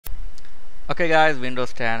Okay guys,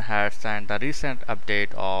 Windows 10 has sent the recent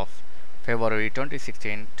update of February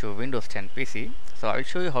 2016 to Windows 10 PC. So I will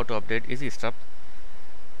show you how to update. Easy step.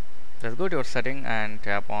 Just go to your setting and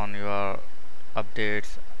tap on your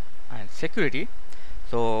updates and security.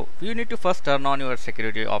 So you need to first turn on your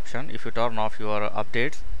security option. If you turn off your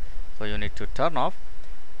updates, so you need to turn off.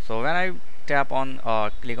 So when I tap on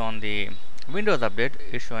or click on the Windows update,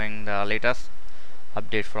 it's showing the latest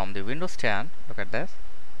update from the Windows 10. Look at this.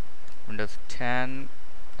 Windows 10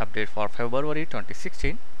 update for February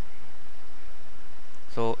 2016.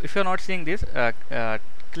 So if you're not seeing this,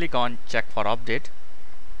 click on check for update,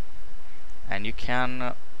 and you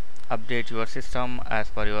can update your system as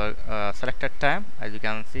per your selected time. As you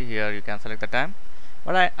can see here, you can select the time,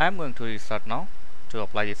 but I am going to restart now to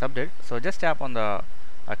apply this update. So just tap on the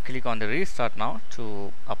click on the restart now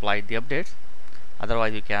to apply the updates.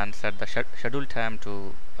 Otherwise you can set the schedule time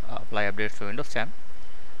to apply updates to Windows 10.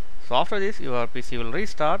 So after this, your PC will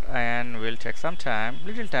restart and will take some time,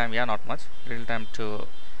 little time, yeah, not much, little time to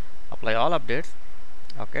apply all updates.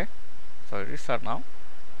 Okay, so restart now.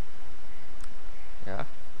 Yeah,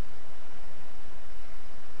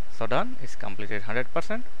 so done. It's completed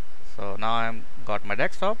 100%. So now I'm got my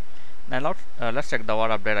desktop. Now let's check the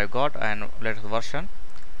what update I got and latest version.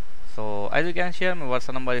 So as you can see, my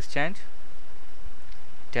version number is changed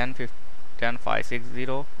 10560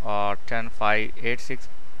 or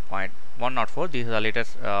 10586.104. This is the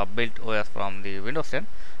latest built OS from the Windows 10.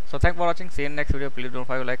 So thanks for watching. See you in next video. Please don't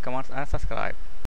forget to like, comment and subscribe.